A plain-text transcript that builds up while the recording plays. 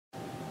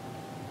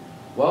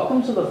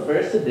Welcome to the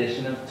first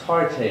edition of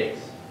Tar Takes,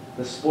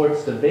 the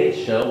sports debate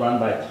show run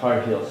by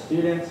Tar Heel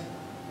students,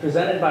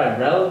 presented by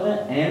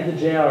Relevant and the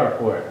JR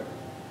Report.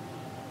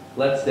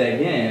 Let's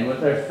dig in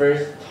with our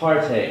first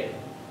Tar Take.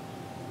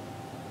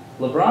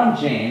 LeBron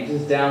James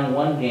is down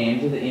one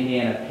game to the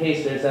Indiana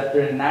Pacers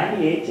after a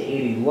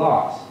 98-80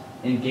 loss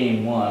in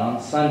Game 1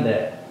 on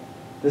Sunday.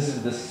 This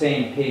is the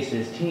same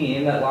Pacers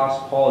team that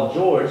lost Paul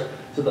George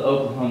to the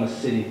Oklahoma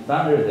City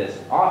Thunder this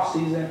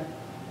offseason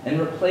and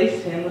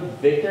replaced him with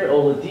Victor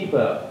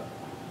Oladipo.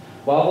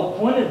 While the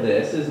point of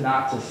this is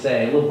not to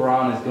say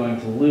LeBron is going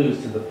to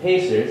lose to the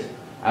Pacers,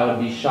 I would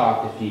be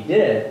shocked if he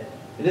did,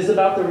 it is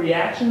about the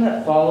reaction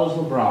that follows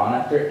LeBron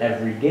after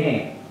every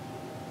game.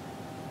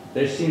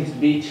 There seems to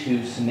be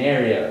two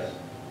scenarios.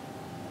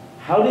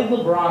 How did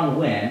LeBron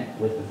win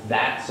with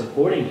that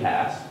supporting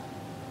cast?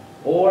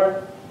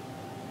 Or,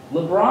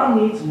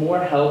 LeBron needs more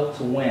help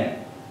to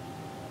win.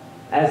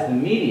 As the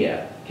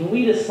media, can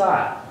we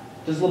decide,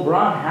 does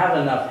LeBron have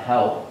enough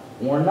help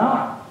or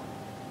not?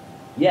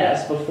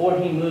 Yes, before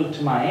he moved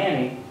to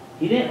Miami,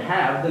 he didn't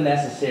have the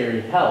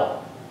necessary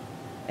help,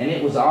 and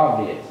it was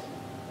obvious.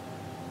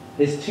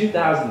 His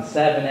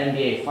 2007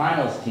 NBA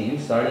Finals team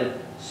started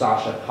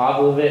Sacha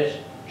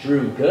Killeya-Jones,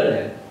 Drew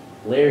Gooden,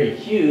 Larry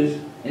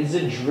Hughes, and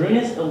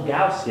Zydrunas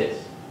Ilgauskas.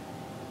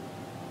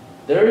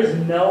 There is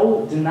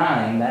no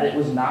denying that it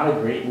was not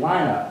a great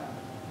lineup,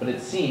 but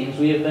it seems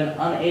we have been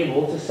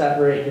unable to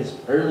separate his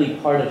early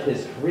part of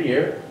his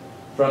career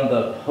from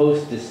the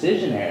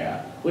post-decision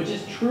era, which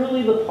is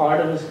truly the part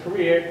of his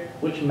career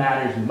which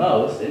matters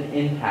most and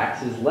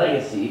impacts his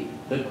legacy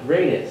the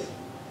greatest.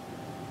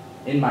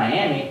 In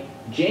Miami,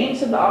 James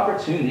had the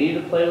opportunity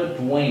to play with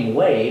Dwayne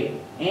Wade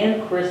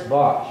and Chris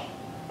Bosh,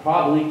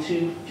 probably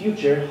two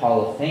future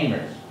Hall of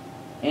Famers.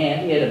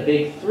 And he had a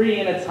big three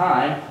in a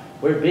time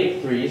where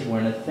big threes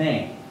weren't a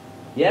thing.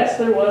 Yes,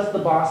 there was the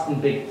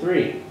Boston Big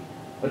Three,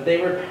 but they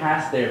were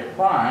past their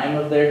prime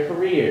of their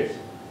careers.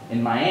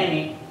 In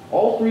Miami,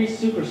 all three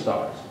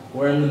superstars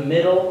were in the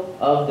middle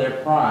of their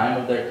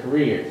prime of their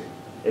careers.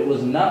 It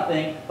was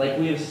nothing like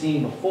we have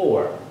seen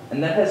before,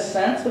 and that has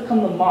since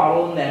become the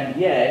model in the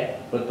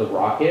NBA with the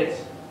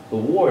Rockets, the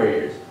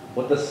Warriors,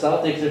 what the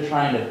Celtics are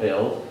trying to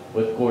build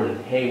with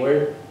Gordon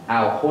Hayward,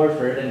 Al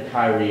Horford, and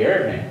Kyrie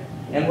Irving,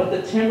 and what the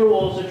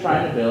Timberwolves are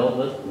trying to build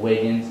with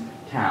Wiggins,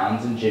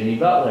 Towns, and Jimmy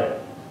Butler.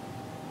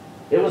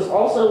 It was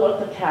also what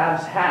the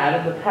Cavs had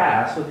in the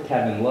past with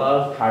Kevin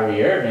Love,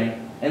 Kyrie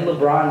Irving, and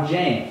LeBron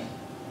James.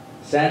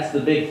 Since the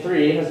Big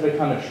Three has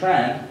become a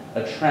trend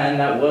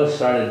that was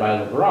started by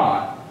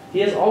LeBron, he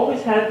has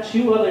always had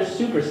two other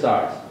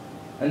superstars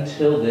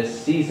until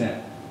this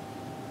season.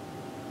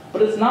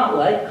 But it's not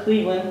like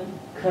Cleveland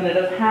couldn't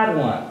have had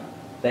one.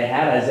 They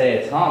had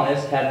Isaiah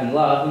Thomas, Kevin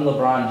Love, and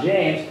LeBron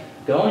James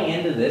going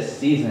into this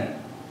season.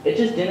 It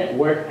just didn't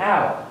work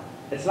out.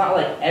 It's not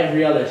like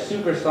every other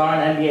superstar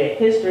in NBA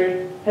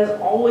history has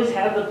always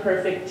had the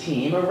perfect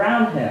team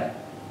around him.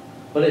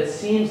 But it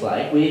seems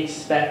like we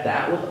expect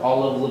that with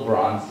all of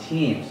LeBron's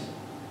teams.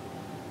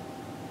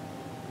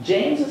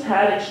 James has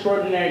had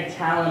extraordinary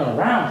talent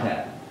around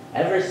him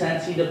ever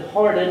since he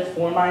departed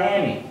for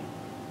Miami.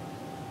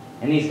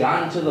 And he's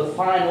gotten to the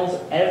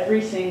finals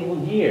every single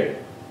year.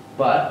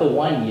 But the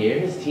one year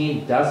his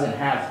team doesn't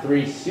have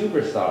three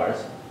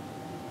superstars,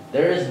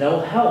 there is no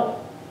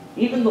help.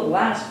 Even the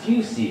last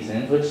few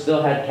seasons, which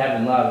still had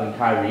Kevin Love and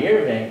Kyrie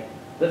Irving,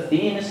 the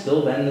theme has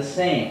still been the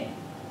same.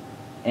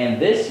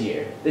 And this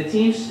year, the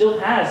team still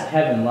has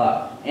Kevin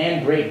Love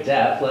and great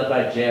depth led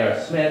by J.R.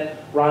 Smith,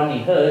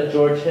 Rodney Hood,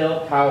 George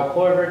Hill, Kyle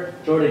Korver,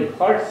 Jordan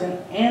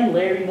Clarkson, and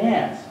Larry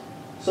Nance.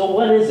 So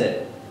what is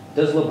it?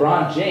 Does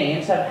LeBron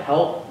James have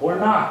help or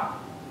not?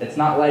 It's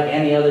not like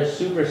any other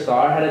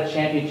superstar had a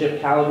championship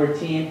caliber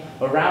team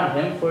around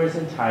him for his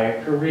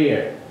entire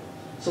career.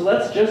 So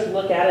let's just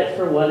look at it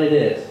for what it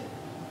is.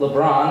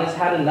 LeBron has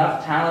had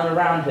enough talent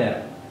around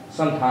him,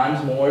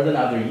 sometimes more than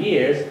other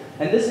years,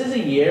 and this is a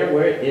year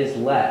where it is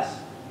less.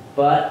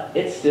 But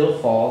it still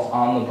falls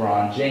on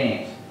LeBron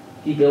James.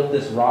 He built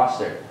this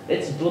roster.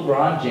 It's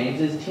LeBron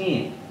James's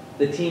team.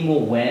 The team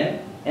will win,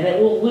 and it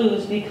will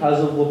lose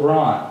because of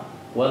LeBron.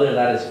 Whether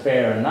that is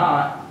fair or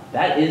not,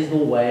 that is the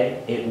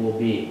way it will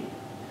be.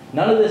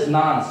 None of this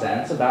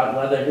nonsense about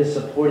whether his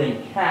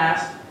supporting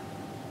cast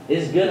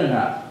is good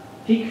enough.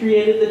 He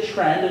created the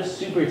trend of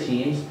super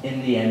teams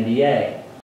in the NBA.